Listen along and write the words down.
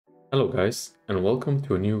Hello guys, and welcome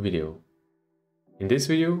to a new video. In this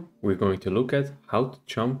video, we're going to look at how to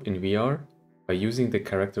jump in VR by using the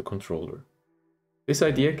character controller. This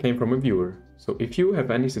idea came from a viewer, so if you have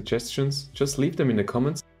any suggestions, just leave them in the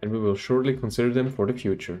comments and we will surely consider them for the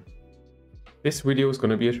future. This video is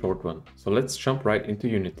going to be a short one, so let's jump right into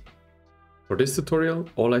Unity. For this tutorial,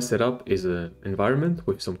 all I set up is an environment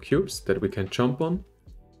with some cubes that we can jump on,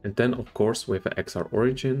 and then of course we have an XR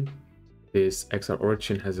origin. This XR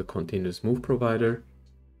origin has a continuous move provider,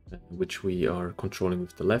 which we are controlling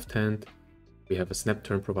with the left hand. We have a snap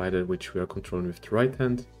turn provider, which we are controlling with the right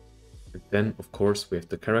hand. And then, of course, we have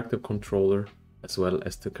the character controller, as well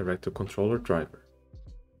as the character controller driver.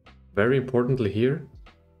 Very importantly here,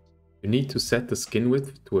 you need to set the skin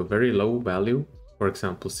width to a very low value, for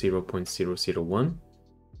example 0.001,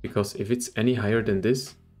 because if it's any higher than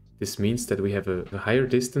this means that we have a higher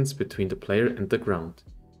distance between the player and the ground.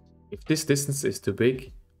 If this distance is too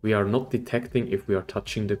big, we are not detecting if we are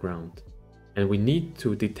touching the ground. And we need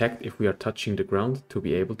to detect if we are touching the ground to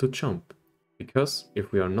be able to jump. Because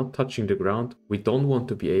if we are not touching the ground, we don't want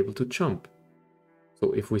to be able to jump.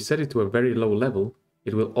 So if we set it to a very low level,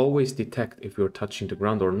 it will always detect if we are touching the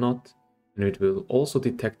ground or not. And it will also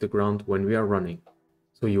detect the ground when we are running.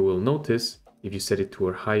 So you will notice, if you set it to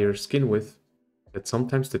a higher skin width, that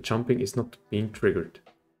sometimes the jumping is not being triggered.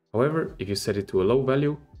 However, if you set it to a low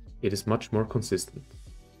value, it is much more consistent.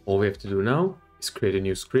 All we have to do now is create a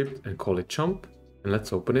new script and call it jump, and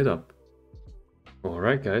let's open it up.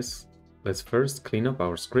 Alright guys, let's first clean up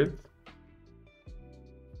our script.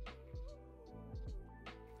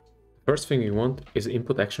 First thing we want is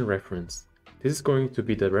InputActionReference. This is going to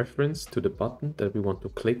be the reference to the button that we want to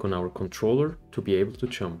click on our controller to be able to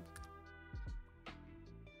jump.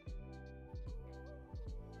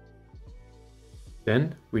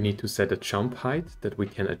 Then we need to set a jump height that we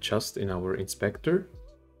can adjust in our inspector.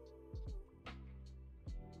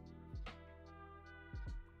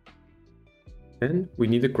 Then we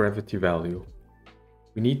need a gravity value.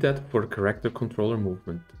 We need that for character controller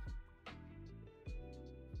movement.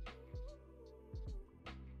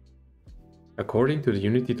 According to the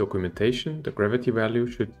Unity documentation, the gravity value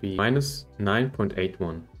should be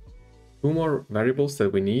 -9.81. Two more variables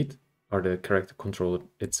that we need are the character controller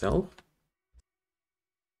itself.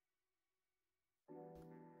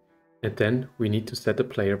 And then we need to set the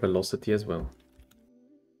player velocity as well.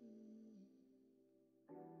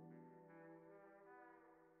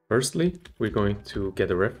 Firstly, we're going to get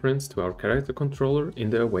a reference to our character controller in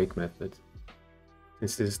the awake method.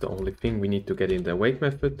 Since this is the only thing we need to get in the awake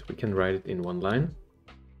method, we can write it in one line.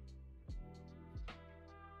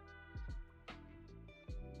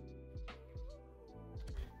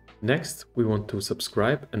 Next, we want to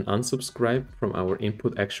subscribe and unsubscribe from our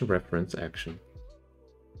InputActionReference action.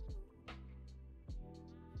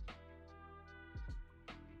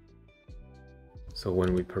 So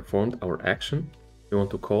when we performed our action, we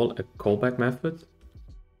want to call a callback method,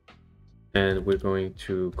 and we're going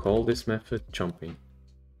to call this method jumping.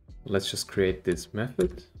 Let's just create this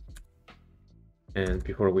method. And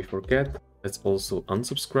before we forget, let's also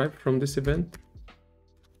unsubscribe from this event.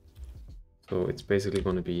 So it's basically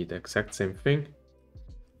going to be the exact same thing,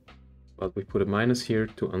 but we put a minus here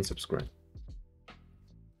to unsubscribe.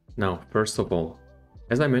 Now, first of all,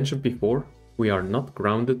 as I mentioned before, we are not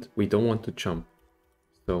grounded, we don't want to jump.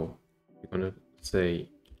 So we're going to say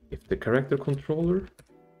if the character controller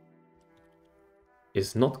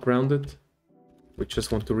is not grounded, we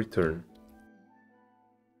just want to return.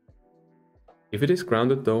 If it is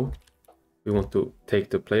grounded though, we want to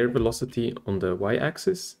take the player velocity on the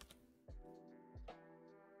y-axis .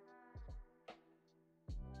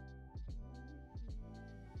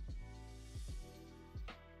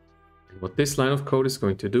 What this line of code is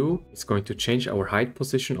going to do, is going to change our height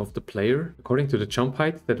position of the player according to the jump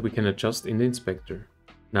height that we can adjust in the inspector.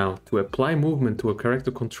 Now, to apply movement to a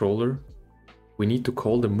character controller, we need to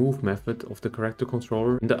call the move method of the character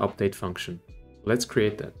controller in the update function. Let's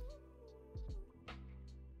create that.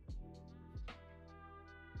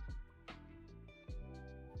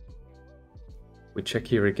 We check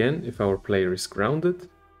here again if our player is grounded.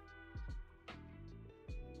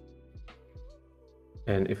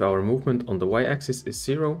 And if our movement on the y-axis is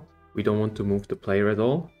 0, we don't want to move the player at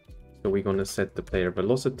all. So we're going to set the player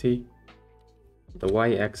velocity on the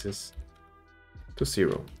y-axis to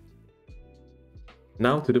 0.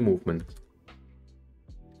 Now to the movement.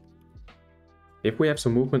 If we have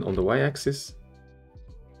some movement on the y-axis,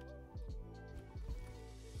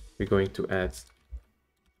 we're going to add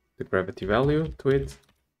the gravity value to it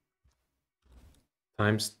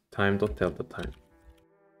times time.delta time.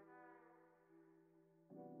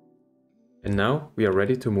 And now we are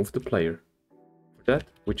ready to move the player. For that,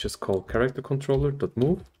 we just call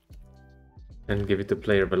CharacterController.Move and give it the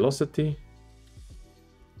player velocity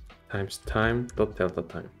times time.delta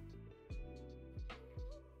time.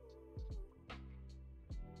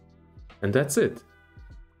 And that's it.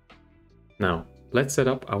 Now, let's set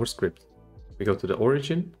up our script. We go to the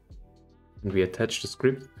origin and we attach the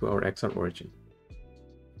script to our XR origin.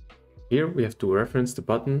 Here we have to reference the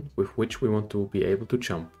button with which we want to be able to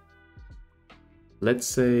jump. Let's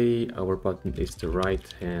say our button is the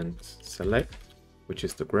right hand select, which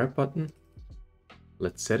is the grab button.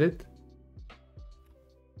 Let's set it.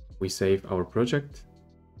 We save our project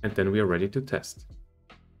and then we are ready to test.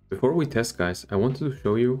 Before we test, guys, I wanted to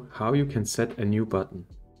show you how you can set a new button.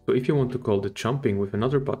 So if you want to call the jumping with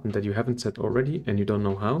another button that you haven't set already and you don't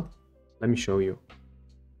know how, let me show you.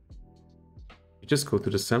 You just go to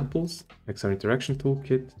the samples, XR interaction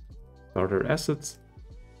toolkit, starter assets,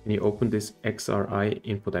 and you open this XRI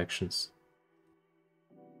input actions.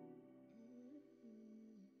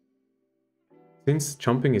 Since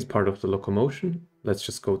jumping is part of the locomotion, let's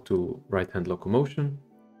just go to right hand locomotion,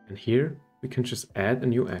 and here we can just add a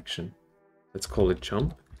new action. Let's call it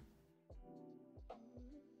jump.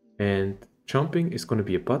 And jumping is going to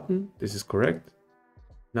be a button. This is correct.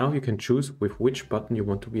 Now you can choose with which button you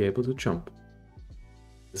want to be able to jump.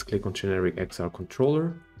 Let's click on generic XR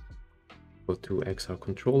controller. Go to XR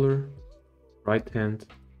controller, right hand,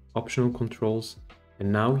 optional controls,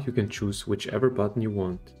 and now you can choose whichever button you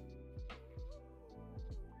want.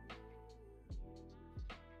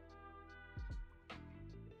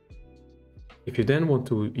 If you then want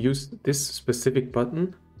to use this specific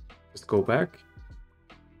button, just go back,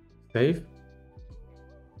 save,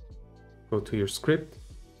 go to your script,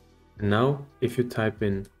 and now if you type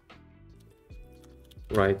in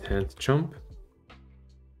right hand jump,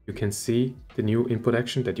 you can see the new input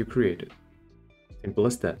action that you created. Simple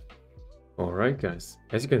as that. Alright guys,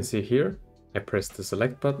 as you can see here, I press the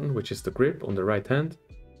select button, which is the grip on the right hand,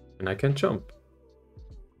 and I can jump.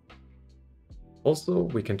 Also,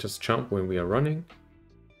 we can just jump when we are running.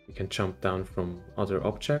 We can jump down from other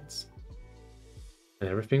objects, and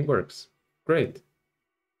everything works. Great.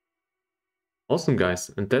 Awesome guys,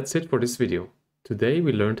 and that's it for this video. Today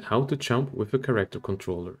we learned how to jump with a character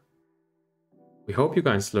controller. We hope you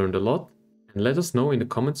guys learned a lot, and let us know in the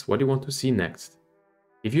comments what you want to see next.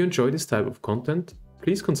 If you enjoy this type of content,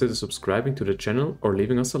 please consider subscribing to the channel or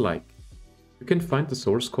leaving us a like. You can find the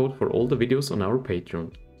source code for all the videos on our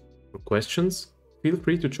Patreon. For questions, feel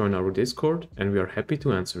free to join our Discord and we are happy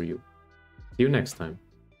to answer you. See you next time.